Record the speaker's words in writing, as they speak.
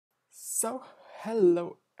So,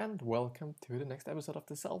 hello and welcome to the next episode of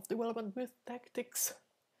the Self-Development with Tactics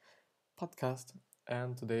podcast.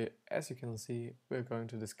 And today, as you can see, we're going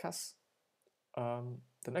to discuss the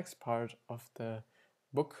next part of the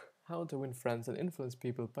book How to Win Friends and Influence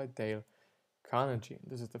People by Dale Carnegie.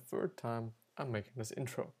 This is the third time I'm making this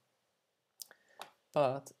intro.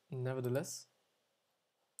 But nevertheless,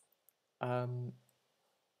 the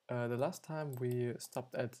last time we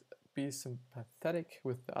stopped at be sympathetic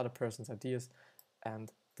with the other person's ideas and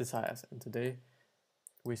desires, and today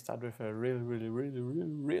we start with a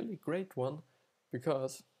really great one,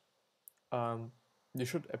 because you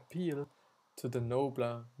should appeal to the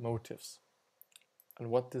nobler motives. And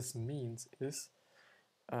what this means is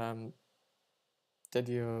that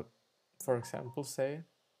you, for example, say,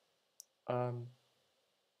 I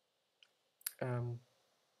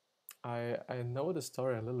know the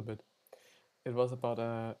story a little bit. It was about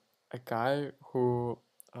a guy who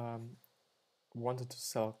wanted to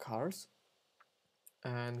sell cars,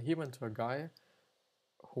 and he went to a guy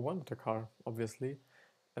who wanted a car, obviously,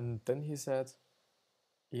 and then he said,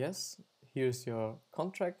 yes, here's your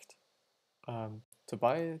contract to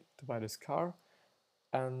buy this car,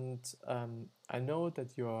 and I know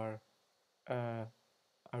that you are a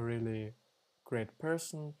really great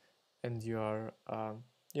person, and you are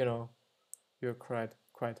you're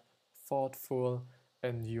quite thoughtful,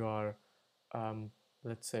 and you are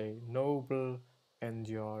let's say noble, and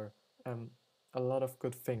you're a lot of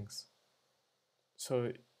good things.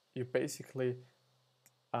 So you basically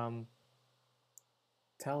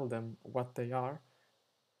tell them what they are,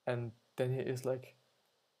 and then he is like,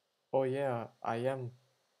 oh yeah, I am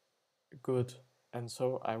good, and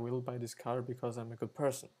so I will buy this car because I'm a good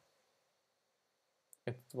person.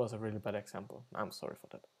 It was a really bad example, I'm sorry for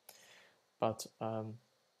that, but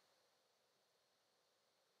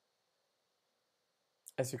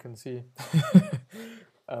as you can see,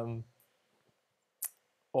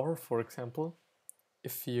 or for example,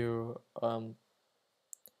 if you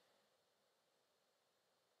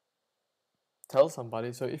tell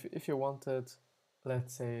somebody, so if you wanted,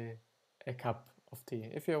 let's say, a cup of tea,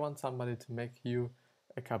 if you want somebody to make you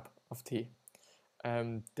a cup of tea,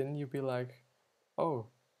 then you be like, oh,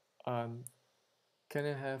 can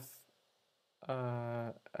I have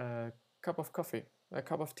a cup of coffee, a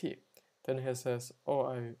cup of tea? Then he says, oh,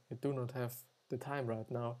 I do not have the time right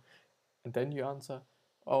now. And then you answer,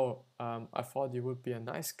 oh, I thought you would be a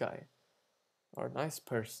nice guy or a nice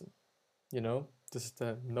person. This is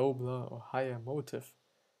the nobler or higher motive.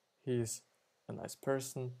 He is a nice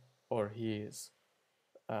person, or he is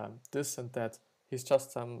this and that. He's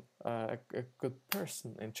just a good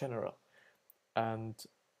person in general. And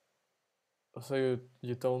so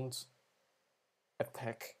you don't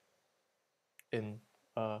attack, in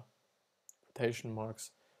quotation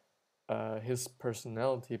marks, his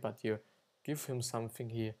personality, but you give him something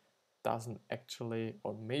he doesn't actually,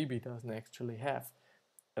 or maybe doesn't actually have.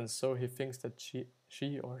 And so he thinks that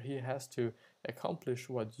she or he has to accomplish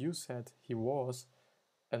what you said he was,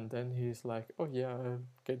 and then he's like, oh yeah, I'll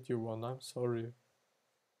get you one, I'm sorry,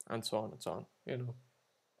 and so on and so on.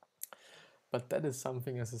 But that is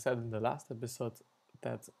something, as I said in the last episode,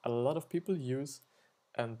 that a lot of people use,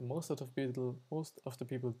 and most of the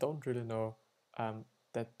people don't really know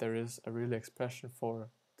that there is a real expression for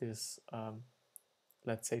this,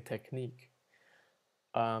 let's say, technique.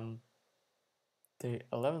 The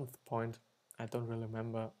 11th point, I don't really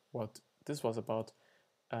remember what this was about.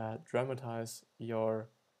 Dramatize your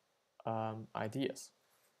ideas.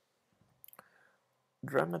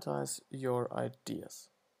 Dramatize your ideas.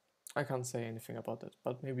 I can't say anything about it,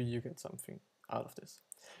 but maybe you get something out of this.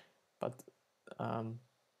 But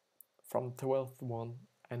from 12th one,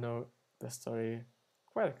 I know the story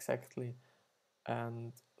quite exactly,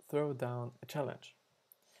 and throw down a challenge.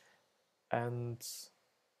 And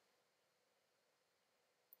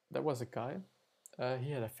there was a guy,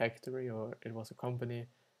 he had a factory, or it was a company,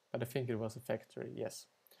 but I think it was a factory, yes.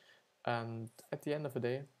 And at the end of the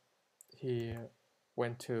day, he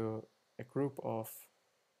went to a group of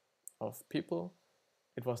people.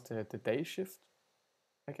 It was the day shift,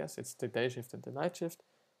 I guess. It's the day shift and the night shift,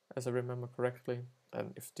 as I remember correctly,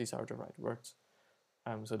 and if these are the right words.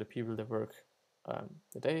 So the people that work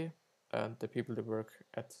the day, and the people that work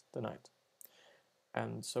at the night.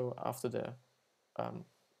 And so after the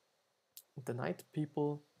night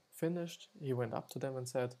people finished, he went up to them and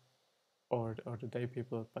said, or the day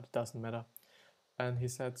people, but it doesn't matter. And he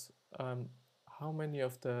said, how many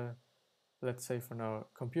of the, let's say for now,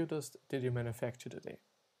 computers did you manufacture today?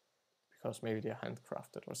 Because maybe they're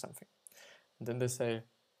handcrafted or something. And then they say,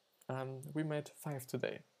 we made 5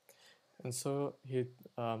 today. And so he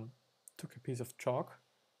took a piece of chalk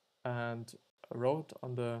and wrote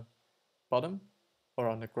on the bottom or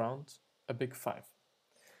on the ground a big 5.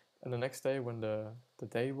 And the next day, when the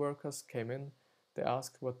day workers came in, they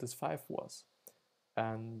asked what this 5 was.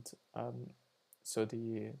 And so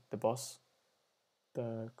the boss,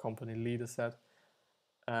 the company leader, said,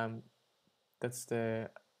 that's the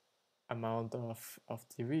amount of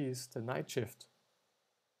TVs the night shift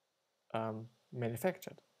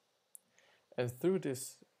manufactured. And through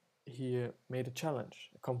this, he made a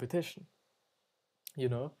challenge, a competition, you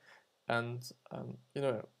know, and you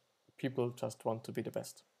know, people just want to be the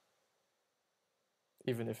best,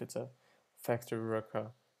 even if it's a factory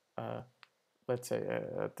worker, let's say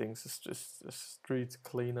things is just a street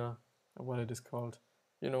cleaner, or what it is called.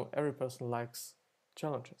 You know, every person likes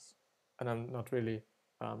challenges, and I'm not really,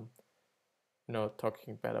 you know,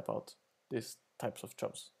 talking bad about these types of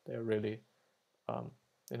jobs. They're really,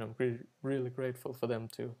 you know, really grateful for them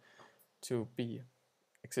to be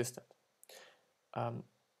existent.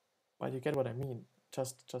 But you get what I mean.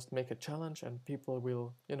 Just make a challenge, and people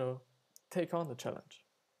will, you know, take on the challenge.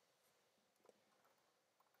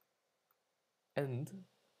 And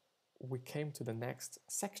we came to the next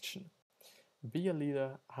section. Be a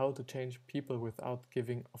leader, how to change people without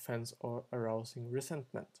giving offense or arousing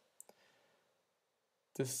resentment.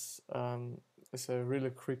 This is a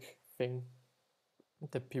really quick thing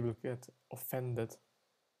that people get offended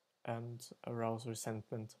and arouse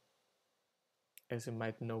resentment, as you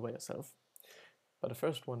might know by yourself. But the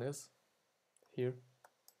first one is here.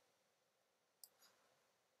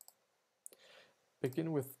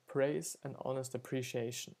 Begin with praise and honest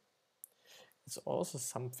appreciation. It's also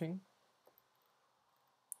something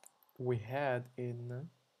we had in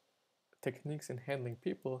techniques in handling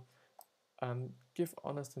people. Give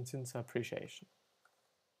honest and sincere appreciation.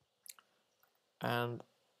 And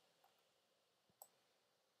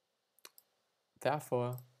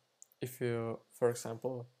therefore, if you, for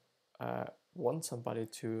example, want somebody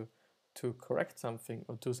to correct something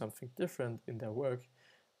or do something different in their work,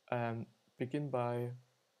 begin by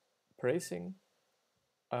praising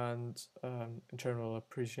and in general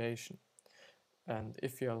appreciation. And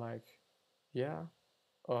if you're like, yeah,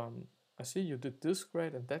 I see you did this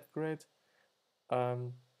great and that great,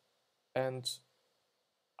 and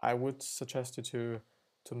I would suggest you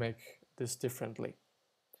to make this differently.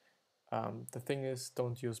 The thing is,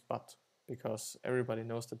 don't use but, because everybody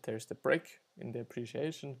knows that there's the break in the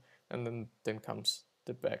appreciation, and then comes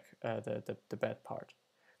the bad part.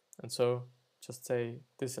 And so just say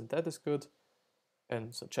this and that is good,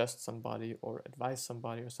 and suggest somebody or advise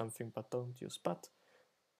somebody or something, but don't use but.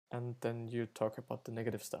 And then you talk about the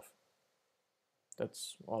negative stuff.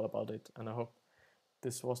 That's all about it. And I hope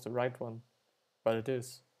this was the right one, but it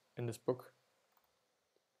is in this book.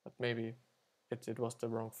 But maybe it was the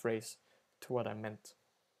wrong phrase to what I meant.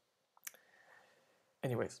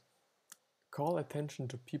 Anyways, call attention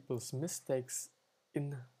to people's mistakes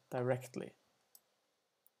indirectly.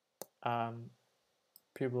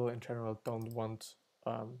 People in general don't want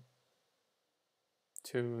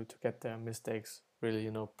to get their mistakes really,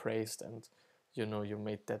 you know, praised, and you know, you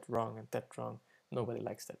made that wrong and that wrong. Nobody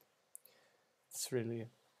likes that. It's really,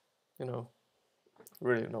 you know,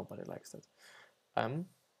 really nobody likes that.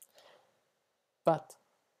 But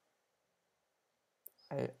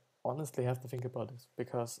I honestly have to think about this,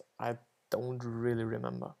 because I don't really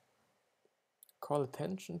remember. Call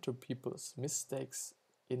attention to people's mistakes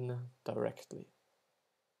indirectly.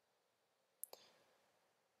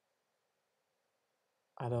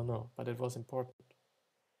 I don't know, but it was important.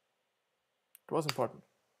 It was important.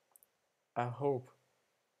 I hope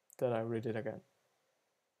that I read it again.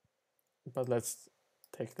 But let's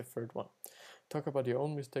take the third one. Talk about your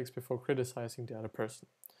own mistakes before criticizing the other person.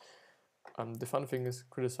 The fun thing is,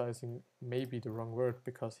 criticizing may be the wrong word,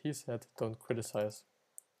 because he said don't criticize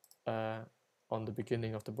on the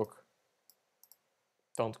beginning of the book.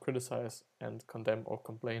 Don't criticize and condemn or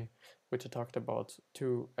complain, which I talked about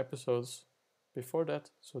 2 episodes before that.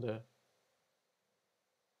 So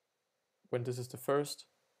when this is the first,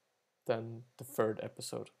 then the 3rd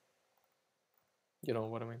episode. You know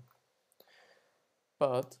what I mean?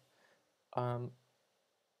 But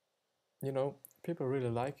you know, people really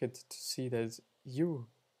like it to see that you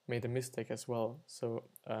made a mistake as well. So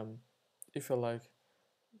if you're like,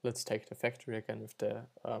 let's take the factory again with the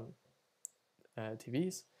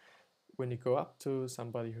TVs. When you go up to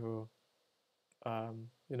somebody who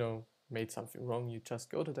you know, made something wrong, you just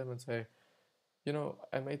go to them and say, you know,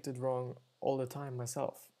 I made it wrong all the time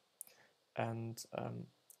myself. And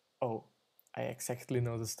oh, I exactly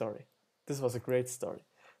know the story. This was a great story.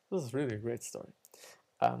 This is really a great story.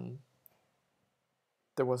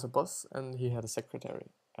 there was a boss and he had a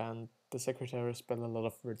secretary, and the secretary spelled a lot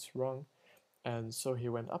of words wrong, and so he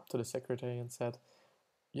went up to the secretary and said,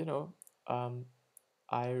 you know,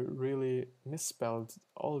 I really misspelled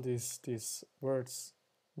all these words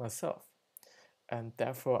myself, and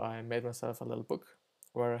therefore I made myself a little book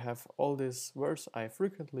where I have all these words I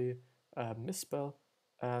frequently misspell,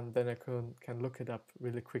 and then I can look it up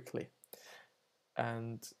really quickly.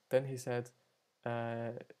 And then he said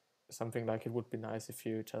uh, something like, it would be nice if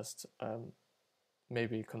you just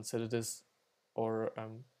maybe consider this, or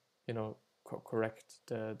correct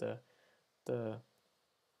the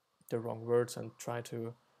the wrong words and try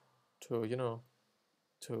to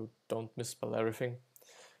to don't misspell everything.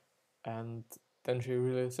 And then she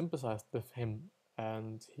really sympathized with him,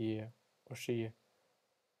 and he or she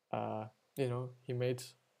he made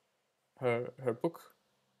her book,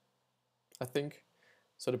 I think.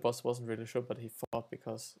 So the boss wasn't really sure, but he thought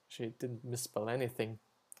because she didn't misspell anything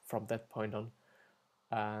from that point on.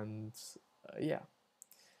 And yeah,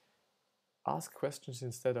 ask questions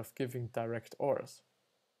instead of giving direct orders.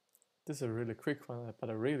 This is a really quick one, but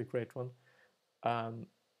a really great one.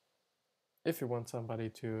 If you want somebody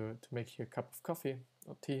to make you a cup of coffee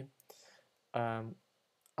or tea,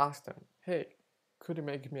 ask them, hey, could you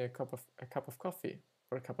make me a cup of coffee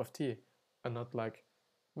or a cup of tea, and not like,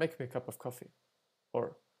 make me a cup of coffee,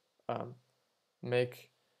 or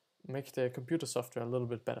make the computer software a little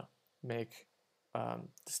bit better, make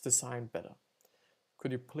this design better.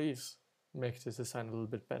 Could you please make this design a little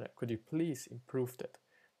bit better? Could you please improve that?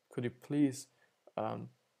 Could you please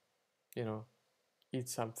eat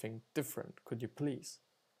something different? Could you please?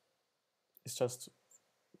 It's just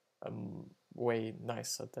way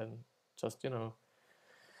nicer than just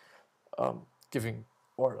giving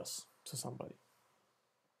orders to somebody.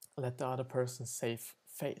 Let the other person save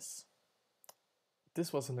face.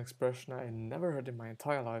 This was an expression I never heard in my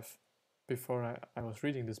entire life before I was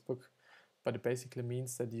reading this book, but it basically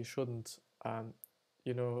means that you shouldn't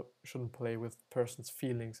play with person's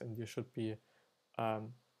feelings, and you should be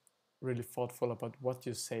really thoughtful about what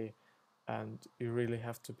you say, and you really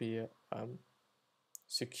have to be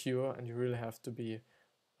secure, and you really have to be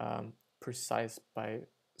precise by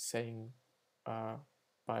saying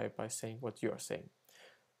by saying what you are saying.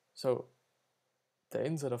 So the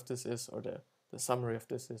insight of this is, or the summary of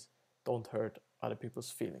this is, don't hurt other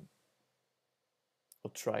people's feeling,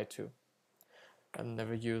 or try to, and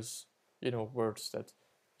never use words that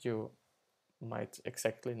you might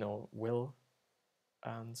exactly know will,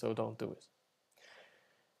 and so don't do it.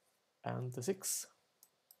 And the 6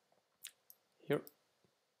 here,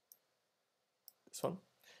 this one,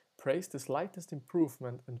 praise the slightest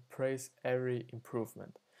improvement and praise every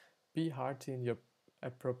improvement. Be hearty in your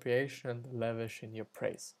appropriation and lavish in your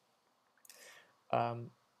praise. In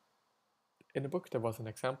the book there was an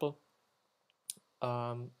example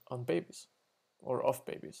on babies, or of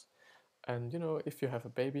babies, and if you have a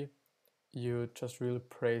baby, you just really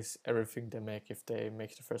praise everything they make. If they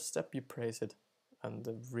make the first step, you praise it, and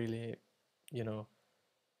really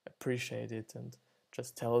appreciate it, and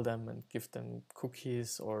just tell them and give them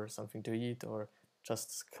cookies or something to eat, or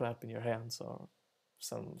just clap in your hands, or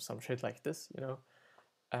some shit like this,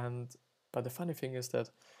 and but the funny thing is that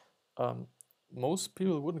most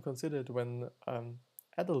people wouldn't consider it when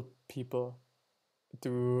adult people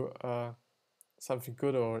do something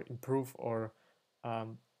good, or improve, or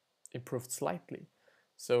improved slightly.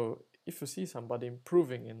 So if you see somebody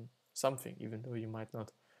improving in something, even though you might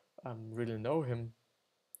not really know him,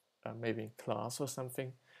 maybe in class or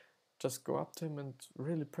something, just go up to him and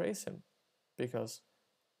really praise him, because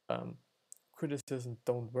criticism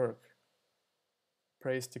don't work.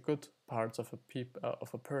 Praise the good parts of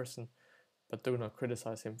a person, but do not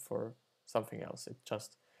criticize him for something else. It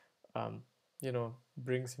just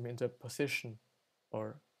brings him into a position,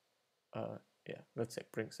 or let's say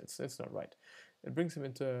brings, it's not right. It brings him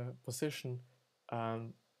into a position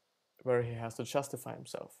where he has to justify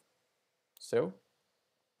himself. So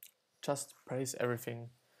just praise everything,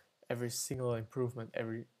 every single improvement,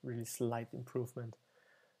 every really slight improvement,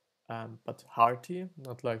 but hearty,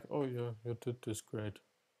 not like, oh yeah, you did this great.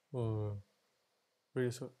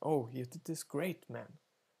 Really, so, oh, you did this great, man.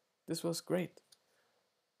 This was great.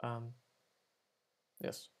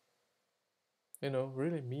 Yes.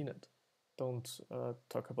 Really mean it. Don't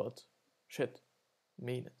talk about shit.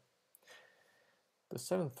 Mean it. The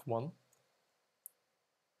 7th one,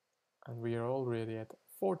 and we are already at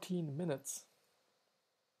 14 minutes.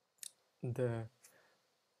 The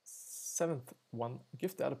 7th one,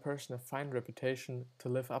 give the other person a fine reputation to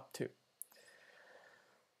live up to.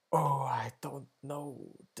 Oh, I don't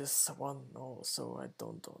know this one also. I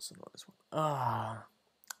don't also know this one.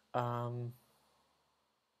 Um,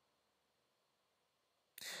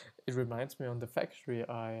 it reminds me on the factory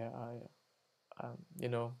I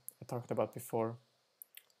talked about before.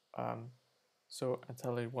 So I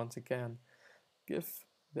tell it once again, give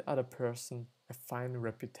the other person a fine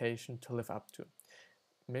reputation to live up to.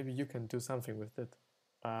 Maybe you can do something with it.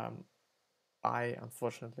 I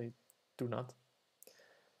unfortunately do not.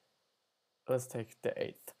 Let's take the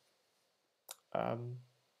eighth.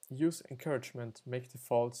 Use encouragement, make the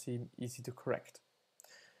fault seem easy to correct.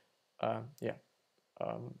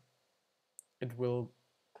 It will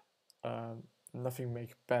nothing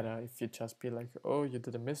make better if you just be like, oh, you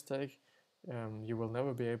did a mistake, you will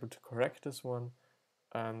never be able to correct this one,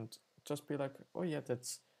 and just be like, oh yeah,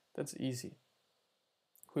 that's easy.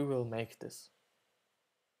 We will make this.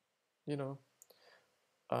 You know,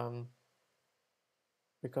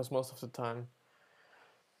 because most of the time,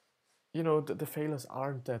 you know, the failures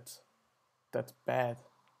aren't that bad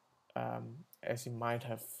as you might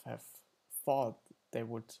have thought they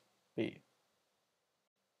would be.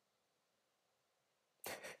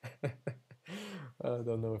 I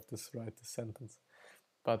don't know if this is right, the sentence,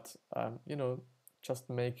 but you know, just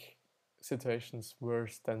make situations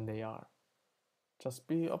worse than they are. Just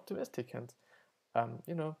be optimistic, and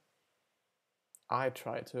you know, I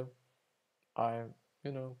try to. I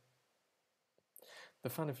you know, the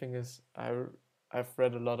funny thing is, I've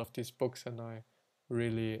read a lot of these books and I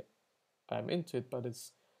really am into it, but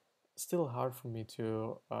it's still hard for me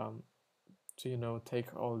to you know,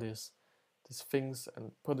 take all these things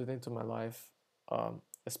and put it into my life,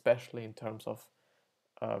 especially in terms of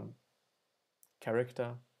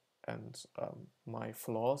character and my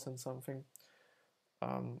flaws and something.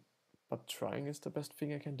 But trying is the best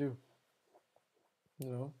thing I can do. You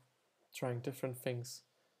know, trying different things,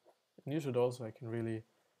 and you should also. I can really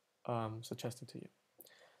suggest it to you.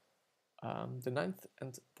 The ninth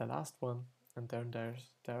and the last one, and then there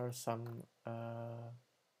are some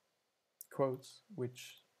quotes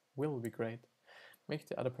which will be great. Make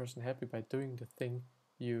the other person happy by doing the thing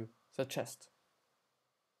you suggest.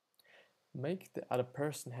 Make the other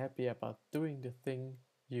person happy about doing the thing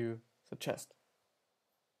you suggest.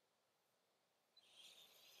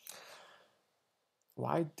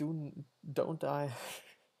 Why don't I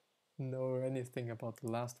know anything about the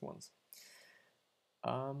last ones?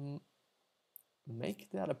 Make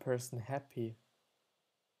the other person happy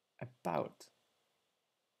about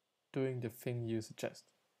doing the thing you suggest.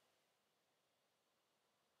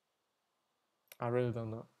 I really don't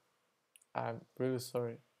know. I'm really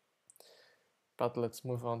sorry. But let's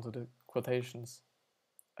move on to the quotations.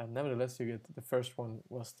 And nevertheless, you get the first one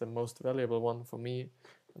was the most valuable one for me,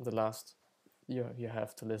 and the last, you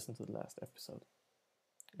have to listen to the last episode.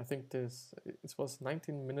 I think it was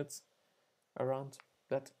 19 minutes around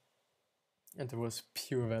that, and there was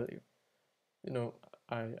pure value. You know,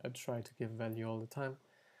 I try to give value all the time.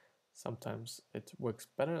 Sometimes it works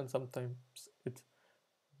better, and sometimes it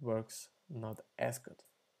works not as good.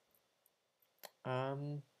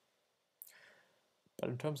 But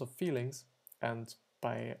in terms of feelings, and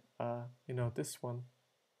by you know, this one,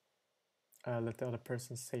 let the other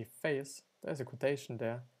person save face. There's a quotation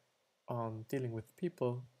there on dealing with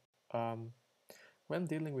people. When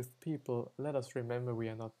dealing with people, let us remember we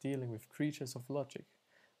are not dealing with creatures of logic.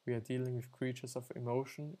 We are dealing with creatures of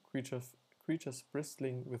emotion, creatures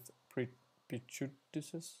bristling with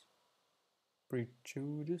prejudice,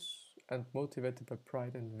 and motivated by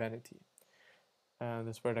pride and vanity. And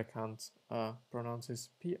this word I can't pronounce is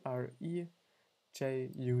Prejudices.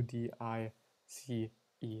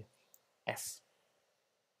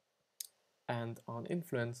 And on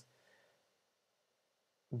influence,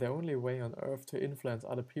 the only way on earth to influence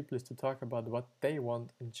other people is to talk about what they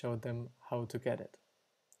want and show them how to get it.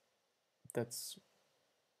 That's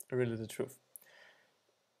really the truth.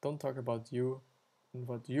 Don't talk about you and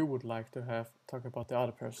what you would like to have. Talk about the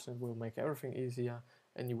other person. It will make everything easier,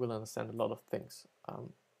 and you will understand a lot of things.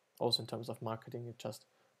 Also in terms of marketing, it just,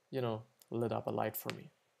 you know, lit up a light for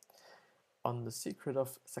me. On the secret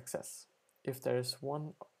of success, if there is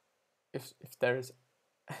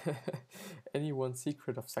any one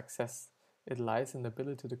secret of success, it lies in the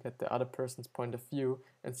ability to get the other person's point of view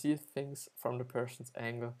and see things from the person's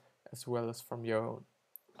angle as well as from your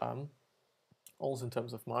own. Also in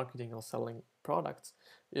terms of marketing or selling products,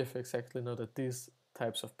 if you exactly know that these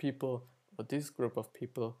types of people or this group of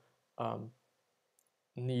people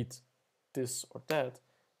need this or that,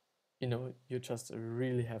 you know, you just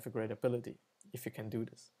really have a great ability if you can do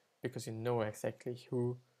this, because you know exactly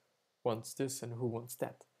who wants this and who wants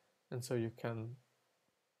that. And so you can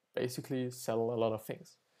basically sell a lot of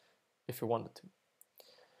things if you wanted to.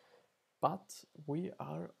 But we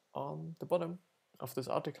are on the bottom of this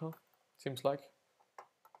article, seems like.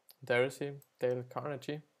 There is he, Dale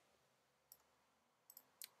Carnegie.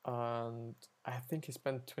 And I think he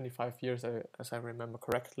spent 25 years, as I remember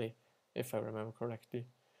correctly, if I remember correctly,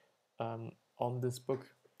 on this book,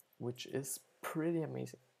 which is pretty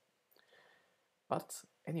amazing. But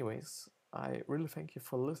anyways, I really thank you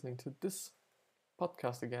for listening to this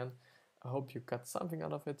podcast again. I hope you got something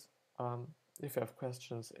out of it. If you have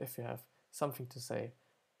questions, if you have something to say,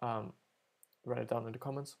 write it down in the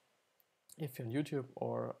comments. If you're on YouTube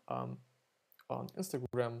or on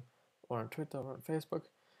Instagram or on Twitter or on Facebook,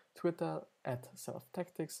 Twitter at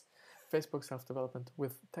self-tactics, Facebook self-development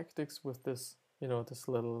with tactics, with this, this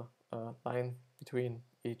little line between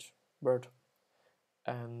each word,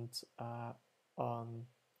 and on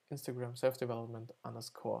Instagram self-development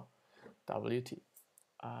 _ WT.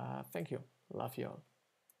 Thank you. Love you all.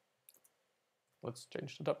 Let's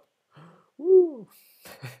change it up. Woo!